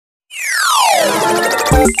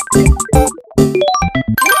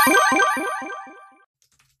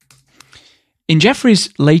In Jeffrey's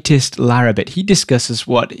latest Laravel, he discusses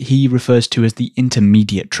what he refers to as the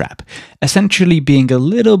intermediate trap, essentially being a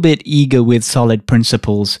little bit eager with solid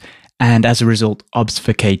principles and as a result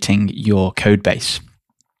obfuscating your codebase.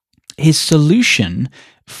 His solution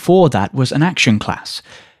for that was an action class,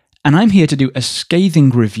 and I'm here to do a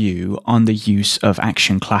scathing review on the use of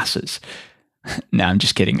action classes. No, I'm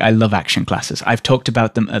just kidding. I love action classes. I've talked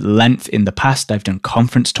about them at length in the past. I've done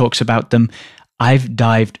conference talks about them. I've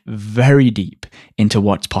dived very deep into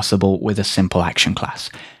what's possible with a simple action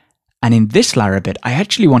class. And in this Laravel, I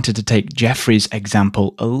actually wanted to take Jeffrey's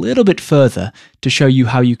example a little bit further to show you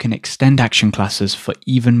how you can extend action classes for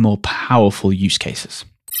even more powerful use cases.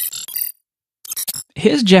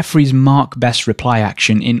 Here's Jeffrey's mark best reply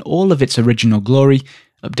action in all of its original glory,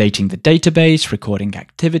 updating the database, recording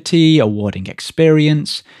activity, awarding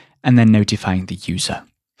experience, and then notifying the user.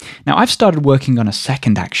 Now, I've started working on a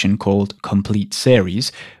second action called complete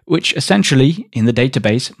series, which essentially, in the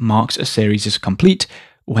database, marks a series as complete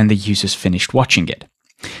when the user's finished watching it.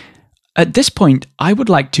 At this point, I would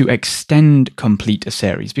like to extend complete a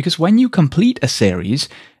series, because when you complete a series,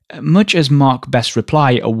 much as mark best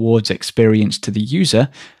reply awards experience to the user,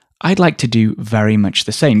 I'd like to do very much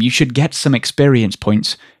the same. You should get some experience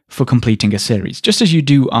points for completing a series, just as you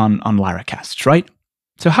do on Laracasts, right?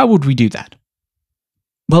 So how would we do that?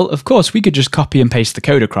 Well, of course, we could just copy and paste the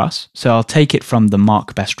code across. So I'll take it from the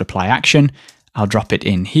mark best reply action. I'll drop it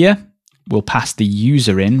in here. We'll pass the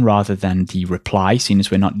user in rather than the reply, seeing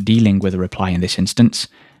as we're not dealing with a reply in this instance.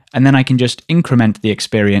 And then I can just increment the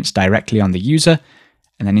experience directly on the user.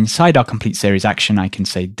 And then inside our complete series action, I can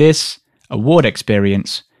say this award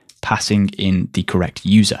experience, passing in the correct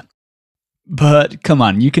user. But come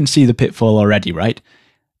on, you can see the pitfall already, right?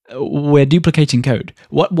 We're duplicating code.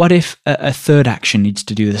 What if a third action needs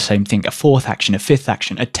to do the same thing, a fourth action, a fifth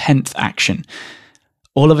action, a 10th action?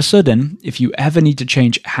 All of a sudden, if you ever need to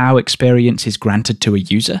change how experience is granted to a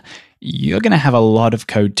user, you're going to have a lot of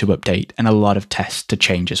code to update and a lot of tests to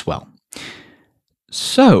change as well.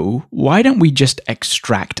 So why don't we just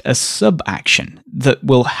extract a sub-action that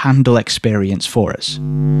will handle experience for us?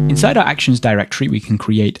 Inside our actions directory, we can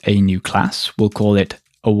create a new class. We'll call it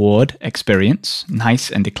award experience, nice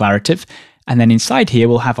and declarative. And then inside here,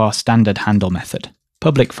 we'll have our standard handle method,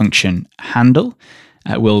 public function handle.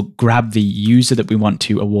 We'll grab the user that we want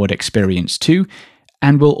to award experience to.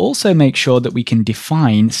 And we'll also make sure that we can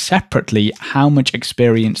define separately how much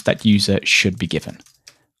experience that user should be given.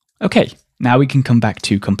 Okay, now we can come back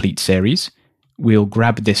to complete series. We'll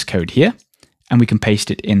grab this code here and we can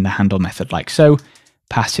paste it in the handle method like so,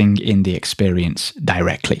 passing in the experience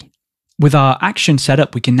directly. With our action set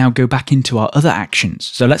up, we can now go back into our other actions.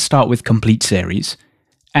 So let's start with complete series,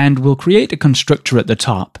 and we'll create a constructor at the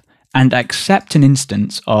top and accept an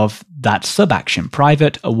instance of that sub-action,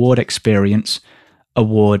 private award experience.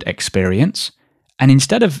 And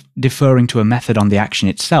instead of deferring to a method on the action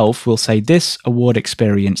itself, we'll say this award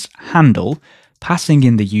experience handle, passing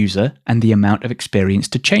in the user and the amount of experience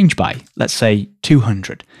to change by, let's say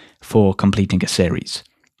 200 for completing a series.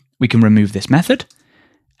 We can remove this method.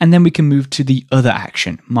 And then we can move to the other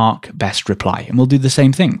action, mark best reply, and we'll do the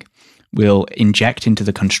same thing. We'll inject into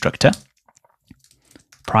the constructor,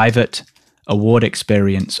 private award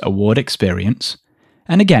experience.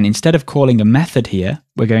 And again, instead of calling a method here,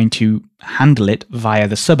 we're going to handle it via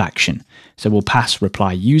the sub-action. So we'll pass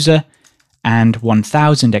reply user and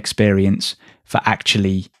 1000 experience for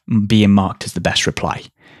actually being marked as the best reply.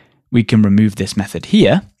 We can remove this method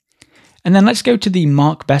here. And then let's go to the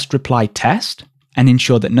mark best reply test and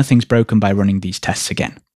ensure that nothing's broken by running these tests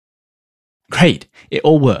again. Great, it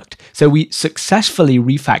all worked. So we successfully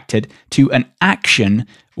refactored to an action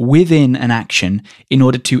within an action in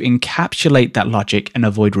order to encapsulate that logic and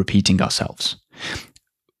avoid repeating ourselves.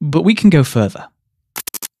 But we can go further.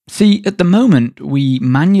 See, at the moment, we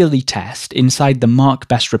manually test inside the mark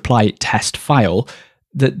best reply test file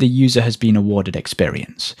that the user has been awarded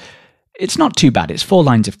experience. It's not too bad, it's 4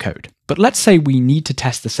 lines of code. But let's say we need to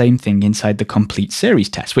test the same thing inside the complete series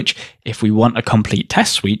test, which if we want a complete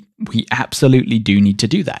test suite, we absolutely do need to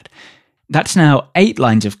do that. That's now 8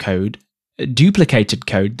 lines of code, duplicated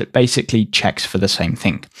code that basically checks for the same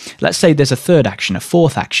thing. Let's say there's a third action, a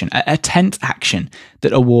fourth action, a 10th action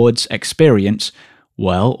that awards experience.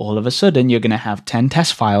 Well, all of a sudden you're going to have 10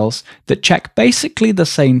 test files that check basically the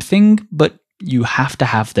same thing, but you have to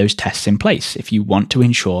have those tests in place if you want to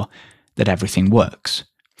ensure that everything works.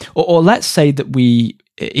 Or let's say that we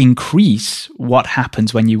increase what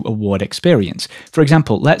happens when you award experience. For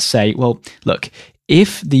example, let's say, well, look,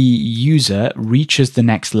 if the user reaches the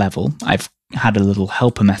next level, I've had a little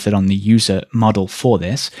helper method on the user model for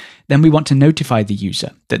this, then we want to notify the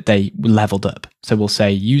user that they leveled up. So we'll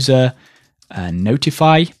say user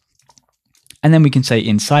notify, and then we can say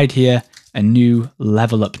inside here, a new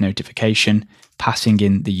level up notification, passing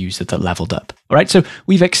in the user that leveled up. All right, so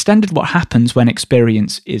we've extended what happens when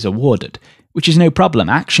experience is awarded, which is no problem.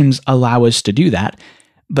 Actions allow us to do that.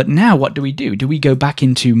 But now what do? Do we go back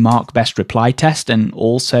into mark best reply test and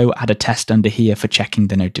also add a test under here for checking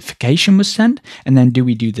the notification was sent? And then do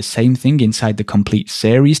we do the same thing inside the complete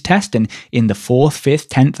series test and in the 4th, 5th,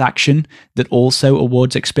 10th action that also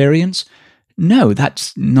awards experience? No,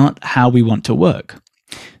 that's not how we want to work.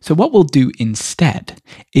 So what we'll do instead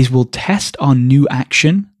is we'll test our new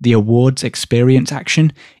action, the awards experience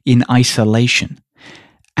action, in isolation.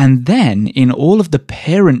 And then in all of the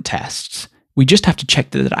parent tests, we just have to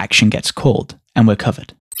check that that action gets called, and we're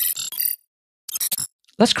covered.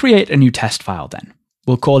 Let's create a new test file then.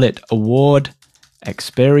 We'll call it award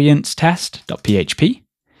experience test.php,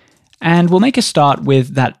 and we'll make a start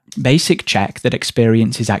with that basic check that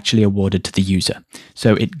experience is actually awarded to the user.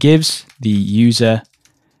 So it gives the user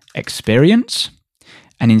experience,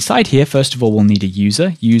 and inside here, first of all, we'll need a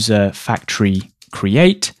user factory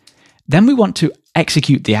create. Then we want to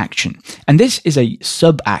execute the action. And this is a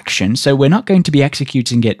sub-action, so we're not going to be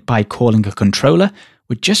executing it by calling a controller.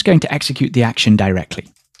 We're just going to execute the action directly.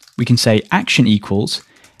 We can say action equals,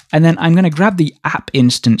 and then I'm going to grab the app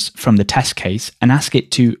instance from the test case and ask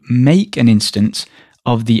it to make an instance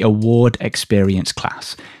of the award experience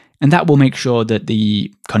class. And that will make sure that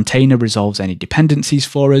the container resolves any dependencies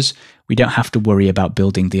for us. We don't have to worry about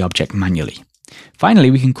building the object manually.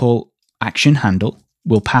 Finally, we can call action handle.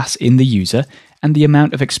 We'll pass in the user and the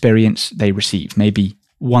amount of experience they receive, maybe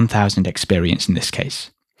 1000 experience in this case.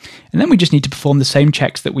 And then we just need to perform the same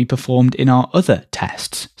checks that we performed in our other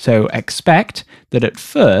tests. So expect that at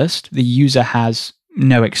first the user has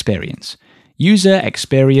no experience. User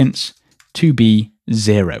experience to be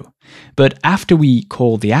 0. But after we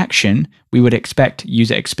call the action, we would expect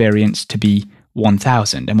user experience to be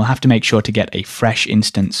 1000, and we'll have to make sure to get a fresh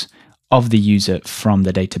instance of the user from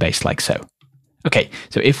the database like so. Okay,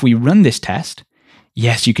 so if we run this test,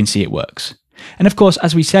 yes, you can see it works. And of course,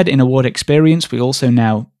 as we said in award experience, we also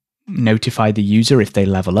now notify the user if they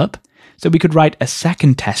level up. So we could write a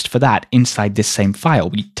second test for that inside this same file.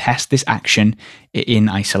 We test this action in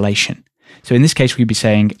isolation. So in this case, we'd be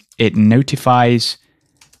saying it notifies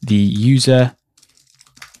the user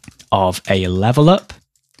of a level up.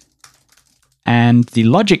 And the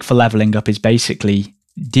logic for leveling up is basically,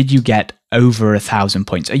 did you get over 1,000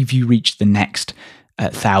 points? Have you reached the next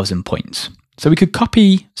 1,000 points? So we could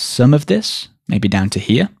copy some of this, maybe down to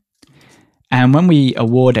here. And when we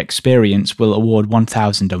award experience, we'll award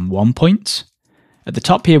 1001 points. At the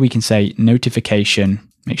top here, we can say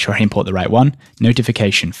notification, make sure I import the right one,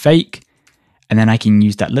 notification fake. And then I can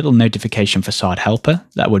use that little notification facade helper.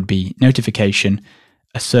 That would be notification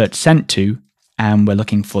assert sent to, and we're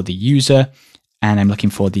looking for the user, and I'm looking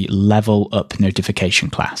for the level up notification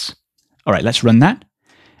class. All right, let's run that.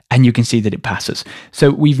 And you can see that it passes.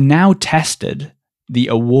 So we've now tested the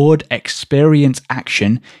award experience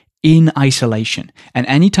action in isolation. And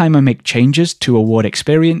anytime I make changes to award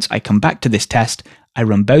experience, I come back to this test, I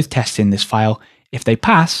run both tests in this file. If they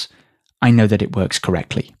pass, I know that it works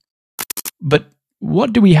correctly. But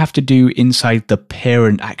what do we have to do inside the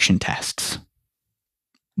parent action tests?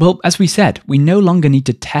 Well, as we said, we no longer need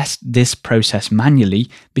to test this process manually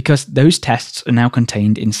because those tests are now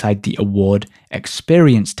contained inside the award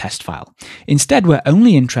experience test file. Instead, we're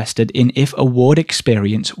only interested in if award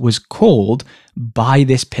experience was called by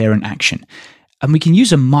this parent action, and we can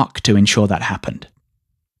use a mock to ensure that happened.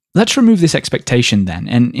 Let's remove this expectation then,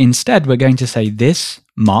 and instead we're going to say this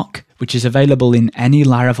mock, which is available in any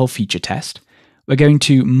Laravel feature test. We're going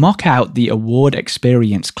to mock out the award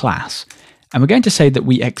experience class. And we're going to say that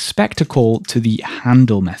we expect a call to the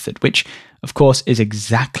handle method, which of course is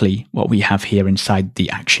exactly what we have here inside the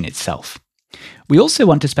action itself. We also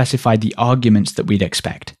want to specify the arguments that we'd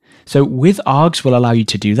expect. So with args will allow you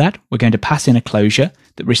to do that. We're going to pass in a closure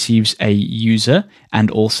that receives a user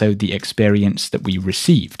and also the experience that we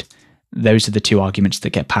received. Those are the two arguments that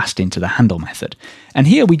get passed into the handle method. And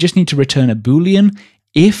here we just need to return a Boolean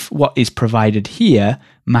if what is provided here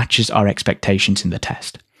matches our expectations in the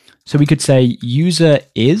test. So we could say user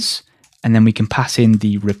is, and then we can pass in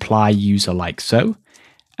the reply user like so.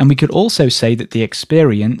 And we could also say that the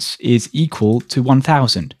experience is equal to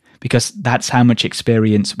 1000, because that's how much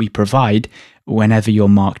experience we provide whenever you're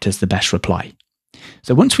marked as the best reply.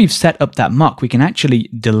 So once we've set up that mock, we can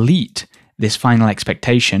actually delete this final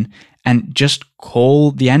expectation and just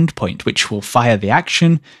call the endpoint, which will fire the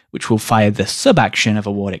action, which will fire the sub-action of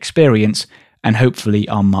award experience, and hopefully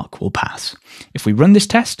our mock will pass. If we run this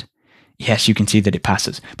test, yes, you can see that it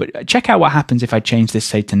passes. But check out what happens if I change this,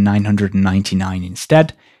 say, to 999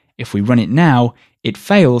 instead. If we run it now, it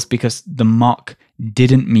fails because the mock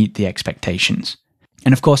didn't meet the expectations.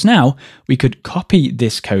 And of course, now we could copy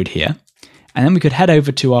this code here, and then we could head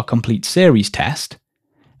over to our complete series test,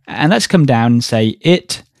 and let's come down and say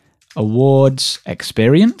it awards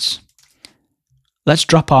experience. Let's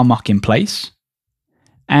drop our mock in place.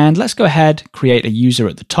 And let's go ahead, create a user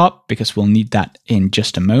at the top because we'll need that in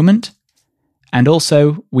just a moment. And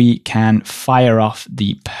also we can fire off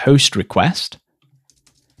the post request.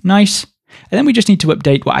 Nice. And then we just need to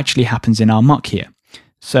update what actually happens in our mock here.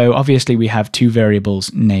 So obviously we have two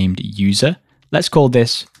variables named user. Let's call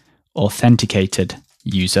this authenticated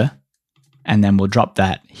user. And then we'll drop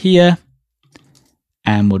that here.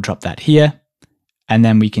 And we'll drop that here. And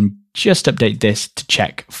then we can just update this to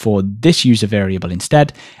check for this user variable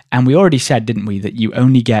instead. And we already said, didn't we, that you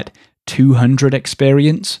only get 200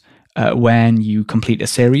 experience when you complete a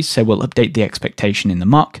series. So we'll update the expectation in the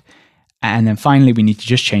mock. And then finally, we need to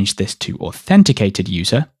just change this to authenticated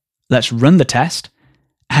user. Let's run the test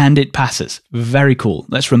and it passes. Very cool.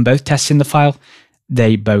 Let's run both tests in the file.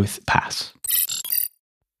 They both pass.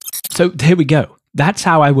 So there we go. That's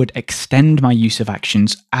how I would extend my use of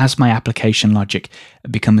actions as my application logic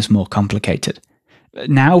becomes more complicated.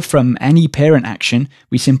 Now, from any parent action,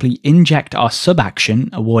 we simply inject our sub-action,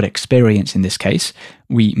 award experience in this case.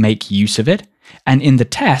 We make use of it. And in the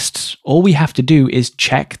tests, all we have to do is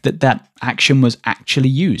check that that action was actually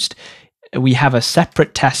used. We have a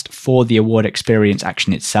separate test for the award experience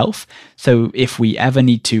action itself. So if we ever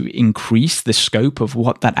need to increase the scope of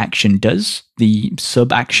what that action does, the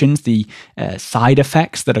sub-actions, the side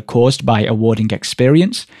effects that are caused by awarding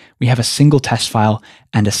experience, we have a single test file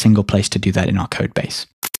and a single place to do that in our code base.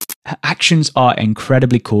 Actions are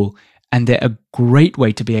incredibly cool, and they're a great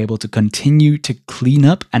way to be able to continue to clean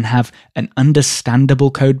up and have an understandable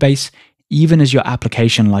code base, even as your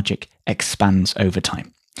application logic expands over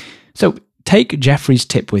time. So take Jeffrey's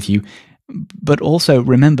tip with you, but also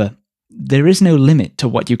remember, there is no limit to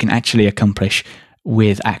what you can actually accomplish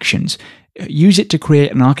with actions. Use it to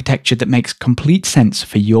create an architecture that makes complete sense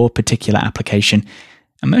for your particular application.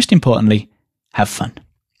 And most importantly, have fun.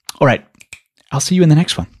 All right, I'll see you in the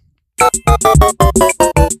next one.